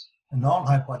hypothesis. A null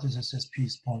hypothesis says p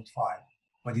is 0.5,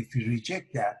 but if we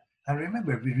reject that, and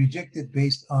remember, we reject it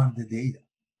based on the data,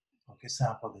 okay,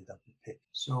 sample data we pick.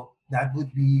 So that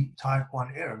would be type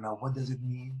 1 error. Now, what does it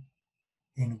mean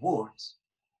in words?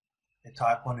 A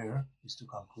type 1 error is to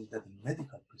conclude that the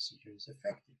medical procedure is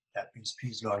effective. That means p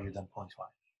is larger than 0.5.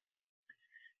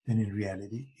 Then in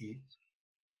reality, it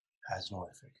has no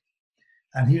effect.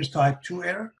 And here's type 2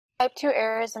 error. Type 2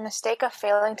 error is the mistake of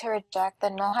failing to reject the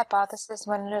null hypothesis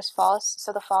when it is false,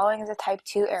 so the following is a type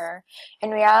 2 error. In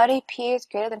reality, p is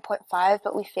greater than 0.5,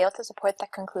 but we fail to support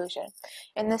that conclusion.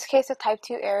 In this case, a type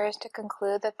 2 error is to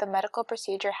conclude that the medical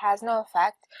procedure has no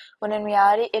effect, when in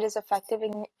reality it is effective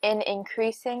in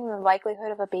increasing the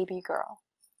likelihood of a baby girl.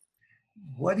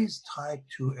 What is type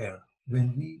 2 error?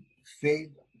 When we fail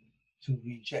to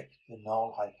reject the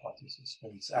null hypothesis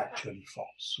when it's actually false.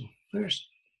 So first,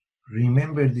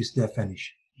 remember this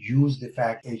definition. Use the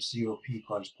fact H0p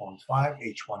equals 0.5,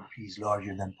 H1p is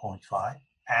larger than 0.5.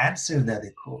 Answer that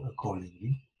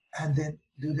accordingly, and then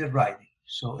do the writing.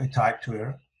 So a type 2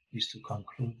 error is to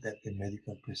conclude that the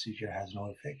medical procedure has no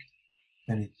effect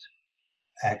when it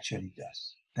actually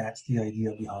does. That's the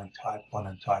idea behind type 1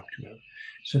 and type 2 error.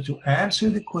 So to answer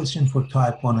the question for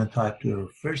type 1 and type 2 error,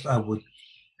 first I would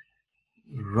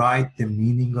write the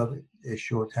meaning of it, a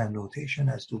shorthand notation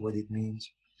as to what it means,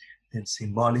 then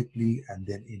symbolically, and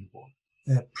then in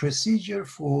word. A procedure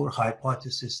for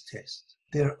hypothesis test.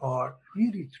 There are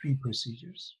really three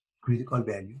procedures: critical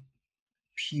value,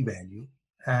 p-value,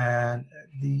 and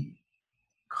the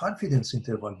confidence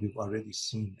interval. We've already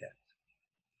seen that.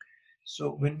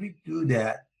 So when we do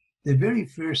that, the very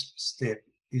first step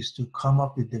is to come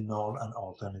up with the null and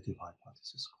alternative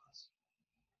hypothesis class.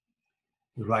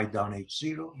 You write down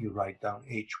H0, you write down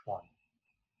H1.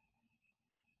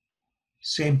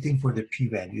 Same thing for the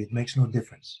p-value, it makes no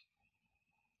difference.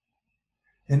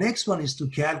 The next one is to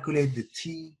calculate the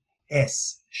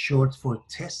TS, short for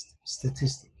test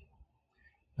statistic.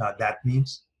 Now that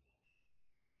means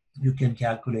you can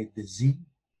calculate the Z,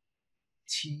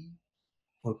 T,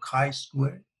 or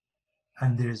chi-squared,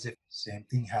 and there is the same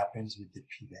thing happens with the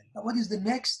p-value. Now what is the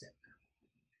next step?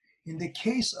 In the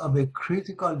case of a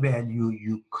critical value,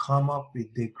 you come up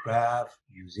with the graph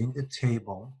using the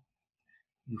table.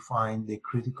 You find the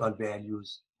critical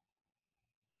values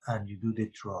and you do the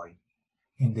drawing.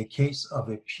 In the case of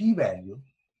a p-value,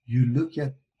 you look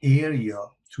at area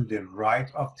to the right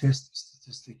of test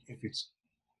statistic if it's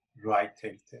right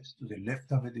tail test, to the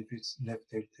left of it if it's left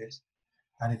tail test,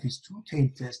 and if it's two tail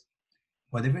test,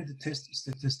 whatever the test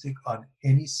statistic on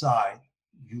any side,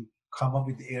 you come up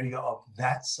with the area of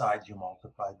that side, you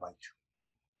multiply by 2.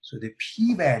 So the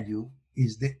p-value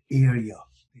is the area.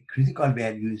 The critical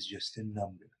value is just a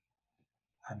number.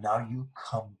 And now you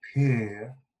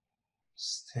compare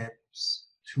steps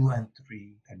 2 and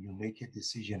 3, and you make a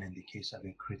decision in the case of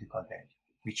a critical value,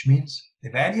 which means the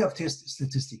value of test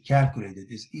statistic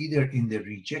calculated is either in the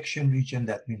rejection region,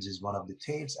 that means is one of the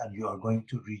tails, and you are going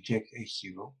to reject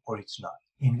H0, or it's not,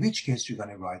 in which case you're going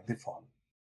to write the following.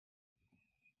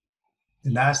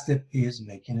 The last step is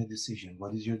making a decision.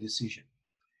 What is your decision?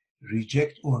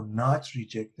 Reject or not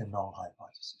reject the null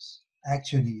hypothesis.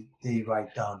 Actually, they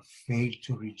write down fail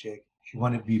to reject. If you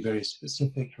want to be very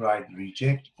specific, write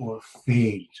reject or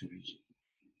fail to reject.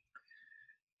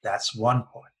 That's one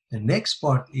part. The next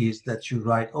part is that you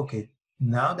write, okay,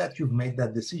 now that you've made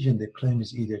that decision, the claim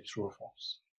is either true or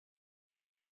false.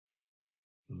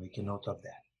 You make a note of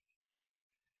that.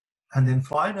 And then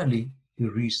finally, you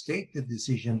restate the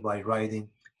decision by writing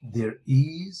there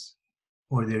is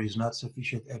or there is not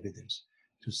sufficient evidence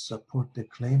to support the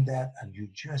claim that, and you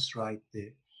just write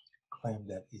the claim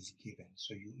that is given.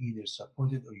 So you either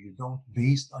support it or you don't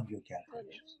based on your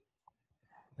calculations.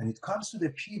 When it comes to the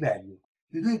p-value,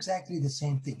 you do exactly the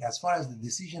same thing. As far as the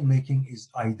decision making is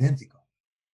identical.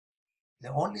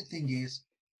 The only thing is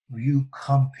you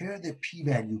compare the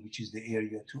p-value, which is the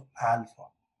area, to alpha.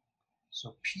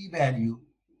 So p-value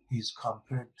is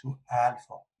compared to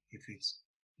alpha. If it's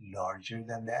larger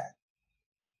than that,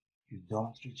 you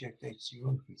don't reject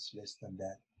H0. If it's less than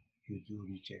that, you do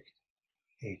reject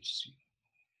H0.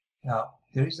 Now,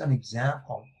 there is an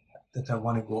example that I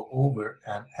want to go over,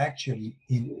 and actually,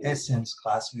 in essence,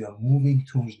 class, we are moving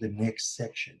towards the next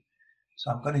section.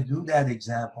 So I'm going to do that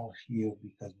example here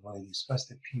because we want to discuss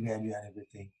the p-value and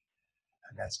everything,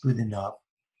 and that's good enough.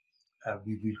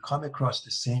 We will come across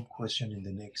the same question in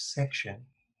the next section,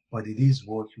 but it is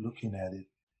worth looking at it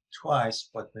twice,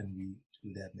 but when we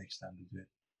do that next time, we do it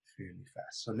fairly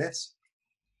fast. So let's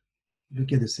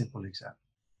look at a simple example.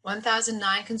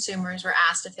 1,009 consumers were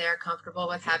asked if they are comfortable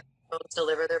with having drones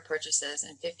deliver their purchases,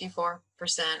 and 54%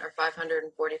 or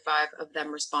 545 of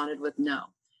them responded with no.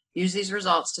 Use these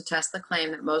results to test the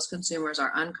claim that most consumers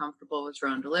are uncomfortable with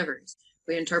drone deliveries.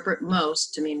 We interpret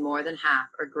most to mean more than half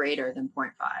or greater than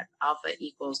 0.5. Alpha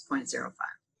equals 0.05.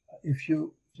 If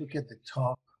you look at the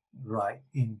top right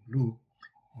in blue,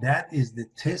 that is the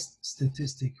test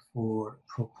statistic for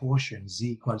proportion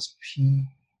Z equals P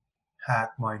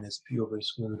hat minus P over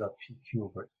square root of PQ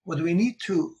over. What we need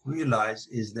to realize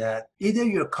is that either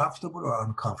you're comfortable or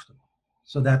uncomfortable.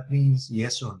 So that means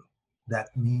yes or no. That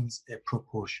means a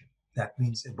proportion. That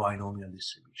means a binomial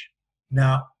distribution.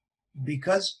 Now,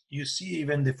 because you see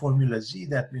even the formula Z,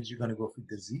 that means you're going to go with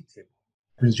the Z table.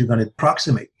 That means you're going to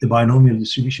approximate the binomial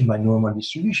distribution by normal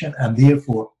distribution, and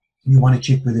therefore you want to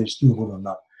check whether it's doable or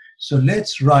not. So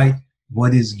let's write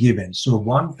what is given. So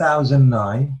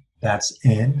 1009, that's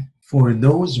N, For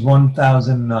those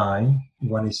 1009, you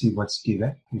want to see what's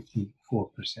given,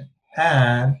 54%.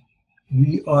 And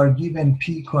we are given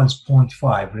P equals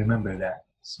 0.5. Remember that,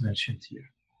 it's mentioned here.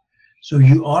 So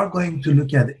you are going to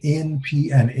look at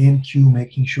NP and NQ,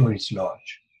 making sure it's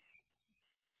large.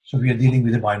 So we are dealing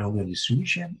with a binomial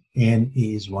distribution. N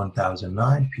is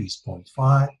 1009, P is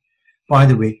 0.5. By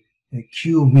the way,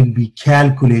 Q will be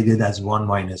calculated as 1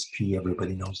 minus P.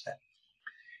 Everybody knows that.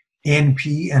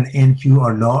 NP and NQ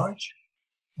are large.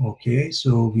 Okay,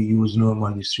 so we use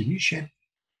normal distribution.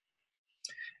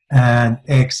 And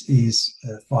X is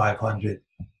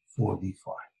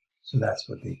 545. So that's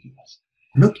what they give us.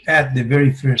 Look at the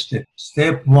very first step.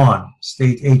 Step 1,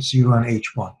 state H0 and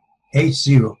H1.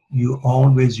 H0, you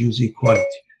always use equality.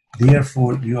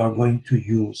 Therefore, you are going to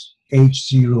use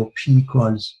H0 P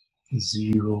equals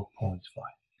 0.5.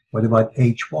 What about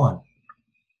H1?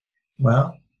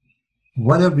 Well,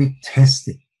 what are we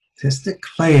testing? Test the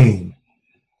claim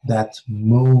that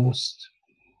most,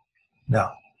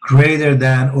 now, greater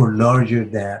than or larger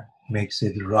than makes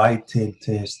it right tail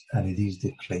test, and it is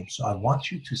the claim. So I want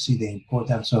you to see the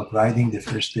importance of writing the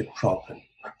first step properly.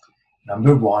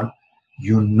 Number one,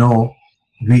 you know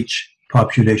which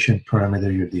population parameter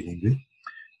you're dealing with.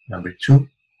 Number two,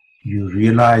 you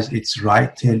realize it's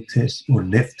right tail test or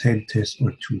left tail test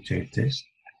or two tail test.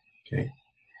 Okay.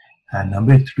 And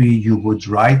number three, you would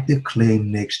write the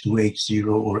claim next to H0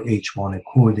 or H1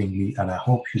 accordingly. And I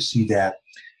hope you see that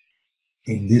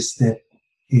in this step,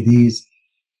 it is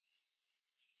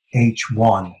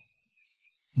H1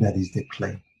 that is the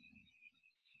claim.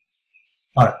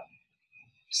 All right.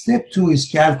 Step 2 is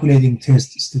calculating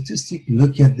test statistic.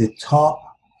 Look at the top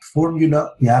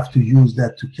formula. We have to use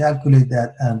that to calculate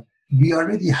that. And we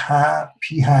already have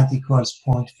P hat equals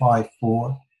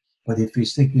 0.54. But if we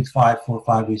stick with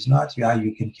 545 is not, yeah,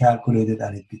 you can calculate it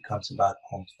and it becomes about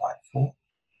 0.54.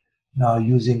 Now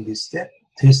using this step,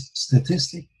 test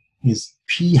statistic is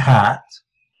P hat.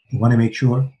 You want to make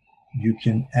sure you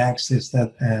can access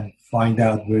that and find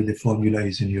out where the formula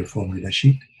is in your formula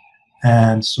sheet.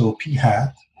 And so P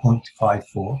hat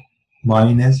 0.54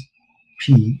 minus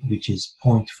P, which is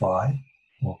 0.5,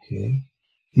 okay,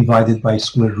 divided by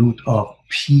square root of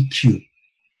PQ.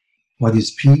 What is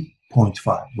P?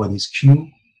 0.5. What is Q?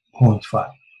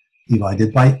 0.5.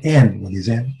 Divided by N. What is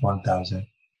N?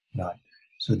 1009.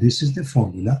 So this is the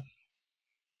formula.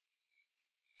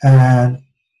 And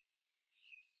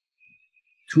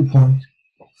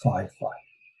 2.55.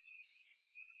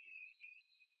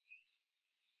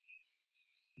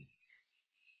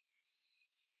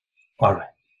 All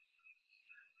right.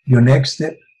 Your next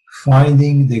step,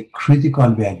 finding the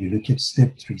critical value. Look at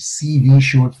step 3. CV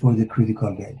short for the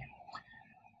critical value.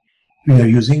 We are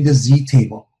using the Z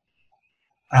table.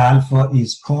 Alpha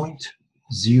is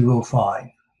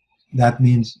 0.05. That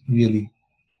means really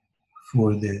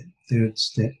for the third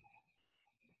step,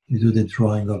 we do the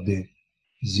drawing of the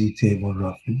Z table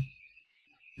roughly.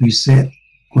 We said,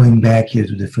 going back here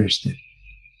to the first step,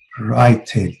 right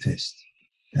tail test.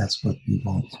 That's what we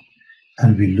want.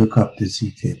 And we look up the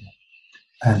Z table.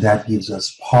 And that gives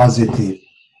us positive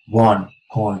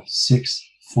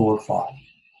 1.645.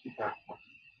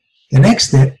 The next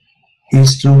step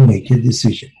is to make a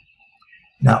decision.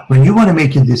 Now, when you want to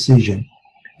make a decision,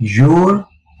 your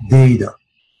data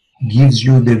gives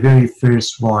you the very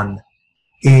first one,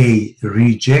 A,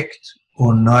 reject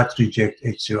or not reject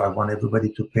H0. I want everybody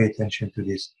to pay attention to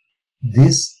this.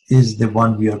 This is the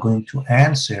one we are going to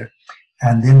answer,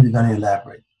 and then we're going to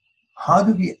elaborate. How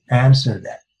do we answer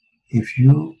that? If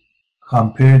you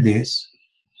compare this,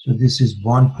 so this is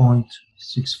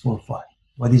 1.645.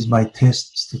 What is my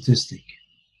test statistic?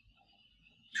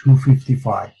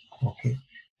 255. Okay.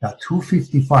 Now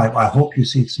 255, I hope you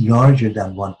see it's larger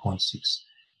than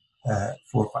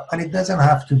 1.645. And it doesn't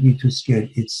have to be to scale.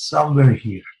 It's somewhere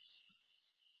here.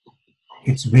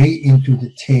 It's way into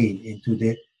the tail, into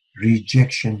the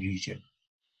rejection region.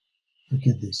 Look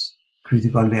at this.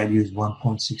 Critical value is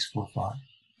 1.645.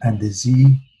 And the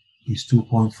Z is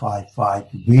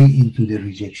 2.55, way into the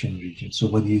rejection region. So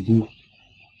what do?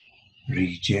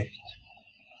 Reject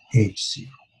H0.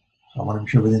 I want to make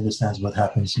sure everybody understands what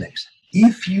happens next.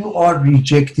 If you are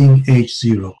rejecting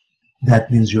H0,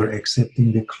 that means you're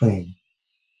accepting the claim.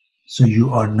 So you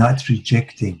are not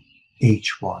rejecting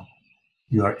H1.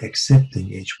 You are accepting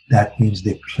H1. That means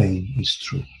the claim is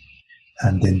true.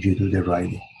 And then you do the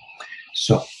writing.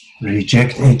 So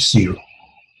reject H0.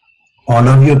 All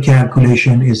of your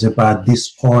calculation is about this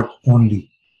part only.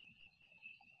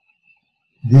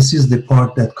 This is the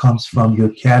part that comes from your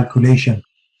calculation.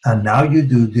 And now you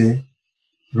do the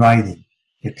writing.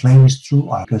 The claim is true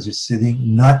because it's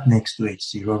sitting not next to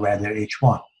H0, rather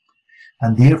H1.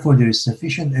 And therefore, there is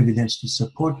sufficient evidence to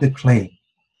support the claim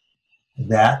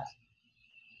that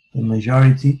the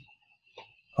majority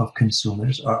of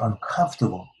consumers are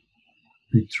uncomfortable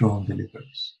with drone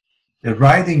deliveries. The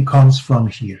writing comes from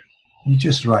here. You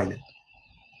just write it,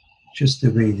 just the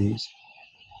way it is.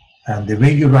 And the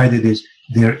way you write it is,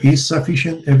 there is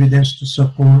sufficient evidence to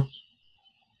support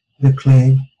the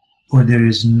claim, or there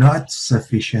is not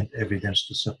sufficient evidence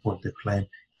to support the claim,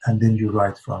 and then you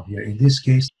write from here. In this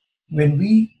case, when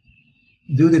we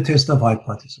do the test of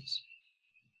hypothesis,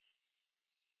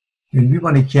 when we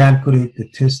want to calculate the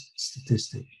test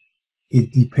statistic,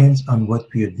 it depends on what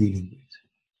we are dealing with.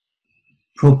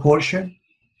 Proportion,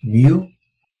 mu,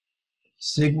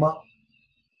 sigma,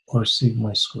 or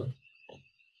sigma squared.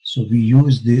 So we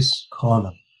use this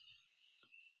column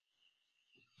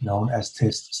known as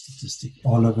test statistic.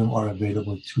 All of them are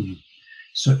available to you.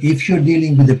 So if you're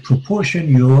dealing with a proportion,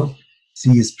 your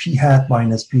C is p hat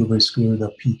minus p over square root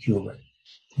of p cubed.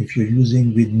 If you're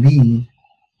using with mean,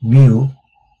 mu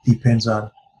depends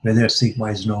on whether sigma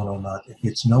is known or not. If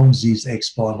it's known, z is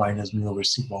x bar minus mu over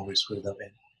sigma over square root of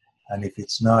n. And if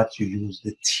it's not, you use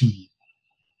the t.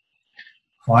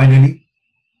 Finally,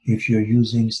 if you're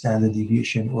using standard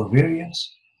deviation or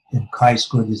variance, then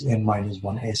chi-squared is n minus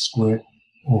 1 s squared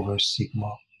over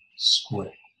sigma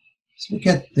squared. Let's look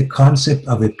at the concept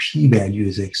of a p-value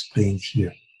as explained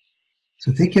here.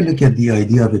 So take a look at the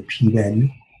idea of a p-value.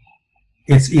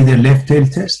 It's either left tail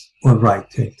test or right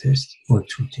tail test or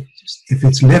two tail test. If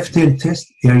it's left tail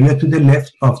test, area to the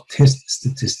left of test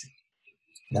statistic.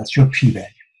 That's your p-value.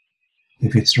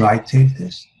 If it's right tail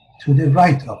test, to the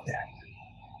right of that.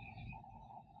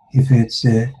 If it's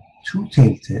a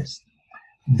two-tail test,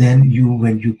 then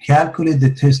when you calculate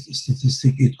the test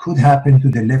statistic, it could happen to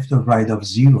the left or right of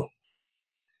 0.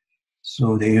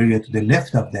 So the area to the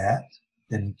left of that,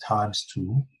 then times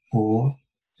 2, or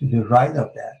to the right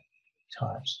of that,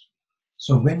 times 2.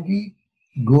 So when we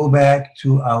go back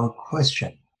to our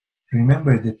question,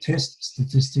 remember the test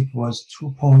statistic was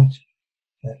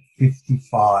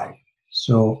 2.55.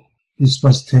 So this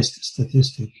was test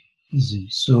statistic, Z.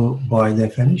 So by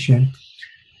definition,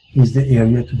 is the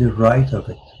area to the right of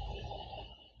it.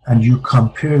 And you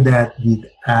compare that with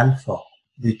alpha.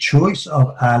 The choice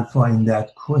of alpha in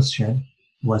that question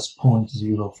was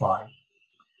 0.05.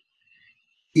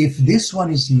 If this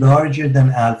one is larger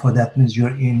than alpha, that means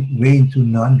you're way into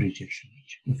non-rejection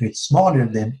region. If it's smaller,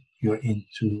 then you're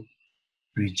into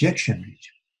rejection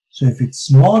region. So if it's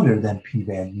smaller than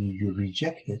p-value, you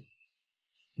reject it.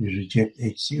 You reject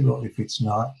H0. If it's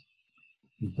not,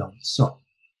 you don't. So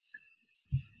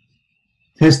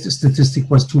test statistic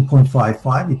was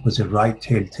 2.55. It was a right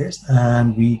tail test,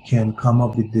 and we can come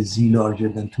up with the z larger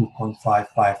than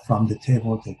 2.55 from the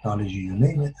table, technology, you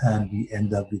name it, and we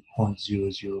end up with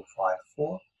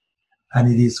 0.0054.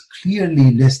 And it is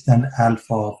clearly less than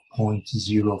alpha of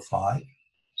 0.05.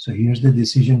 So here's the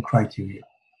decision criteria.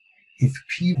 If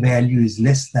p-value is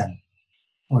less than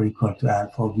or equal to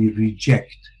alpha, we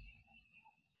reject.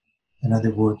 In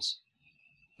other words,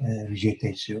 reject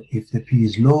H0. If the p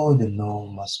is low, then no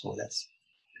must go. That's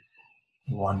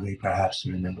one way perhaps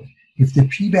to remember. If the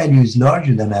p-value is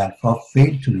larger than alpha,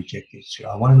 fail to reject H0.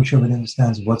 I want to make sure everyone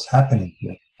understands what's happening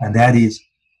here. And that is,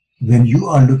 when you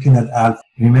are looking at alpha,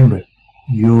 remember,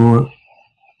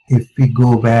 if we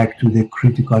go back to the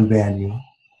critical value,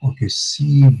 okay,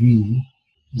 CV,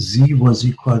 Z was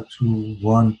equal to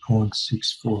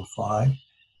 1.645,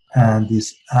 and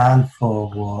this alpha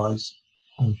was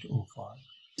 0.05.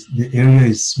 The area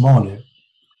is smaller.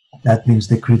 That means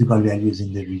the critical value is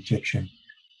in the rejection.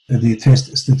 The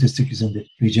test statistic is in the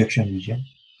rejection region,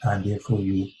 and therefore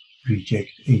you reject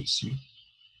HC.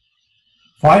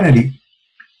 Finally,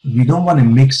 we don't want to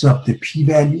mix up the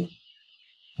p-value.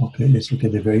 Okay, let's look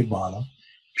at the very bottom.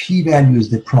 P-value is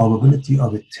the probability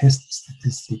of a test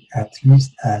statistic at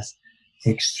least as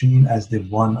extreme as the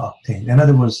one obtained. In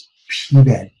other words,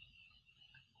 p-value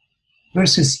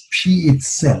versus p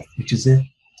itself, which is a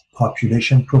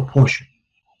population proportion.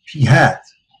 P hat,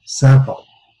 sample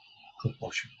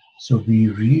proportion. So we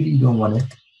really don't want to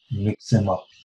mix them up.